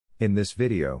In this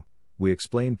video, we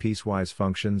explain piecewise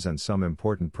functions and some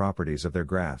important properties of their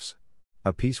graphs.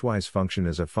 A piecewise function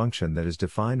is a function that is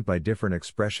defined by different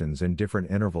expressions in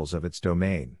different intervals of its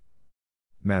domain.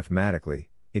 Mathematically,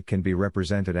 it can be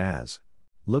represented as.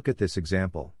 Look at this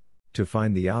example. To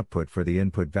find the output for the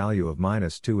input value of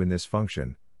 -2 in this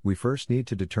function, we first need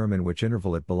to determine which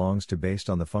interval it belongs to based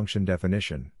on the function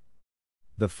definition.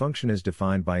 The function is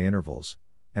defined by intervals,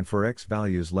 and for x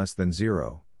values less than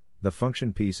 0, the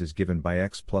function piece is given by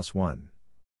x plus 1.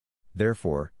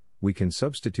 Therefore, we can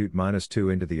substitute -2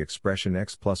 into the expression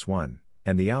x plus 1,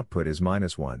 and the output is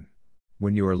 -1.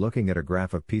 When you are looking at a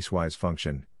graph of piecewise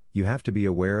function, you have to be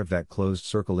aware of that closed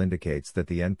circle indicates that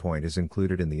the endpoint is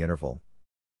included in the interval.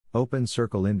 Open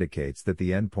circle indicates that the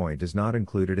endpoint is not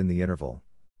included in the interval.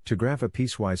 To graph a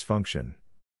piecewise function,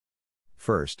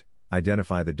 first,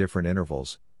 identify the different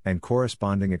intervals and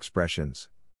corresponding expressions.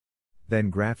 Then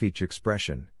graph each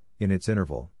expression in its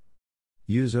interval.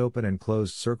 Use open and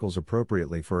closed circles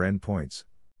appropriately for endpoints.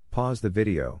 Pause the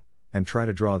video and try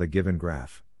to draw the given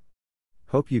graph.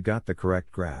 Hope you got the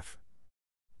correct graph.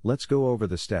 Let's go over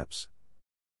the steps.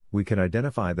 We can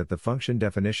identify that the function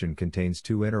definition contains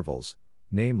two intervals,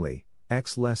 namely,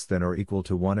 x less than or equal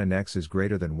to 1 and x is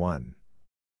greater than 1.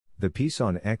 The piece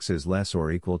on x is less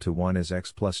or equal to 1 is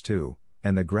x plus 2,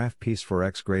 and the graph piece for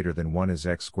x greater than 1 is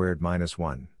x squared minus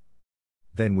 1.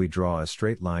 Then we draw a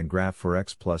straight line graph for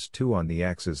x plus 2 on the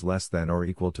x is less than or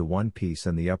equal to 1 piece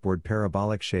and the upward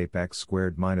parabolic shape x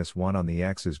squared minus 1 on the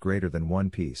x is greater than 1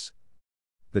 piece.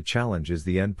 The challenge is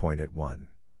the endpoint at 1.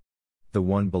 The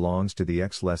 1 belongs to the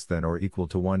x less than or equal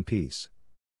to 1 piece.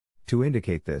 To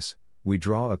indicate this, we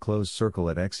draw a closed circle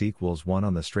at x equals 1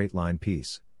 on the straight line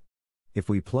piece. If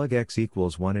we plug x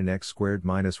equals 1 in x squared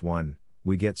minus 1,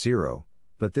 we get 0,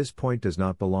 but this point does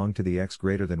not belong to the x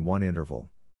greater than 1 interval.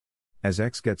 As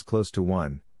x gets close to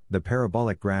 1, the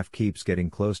parabolic graph keeps getting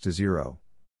close to 0.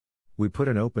 We put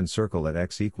an open circle at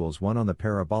x equals 1 on the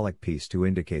parabolic piece to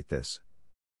indicate this.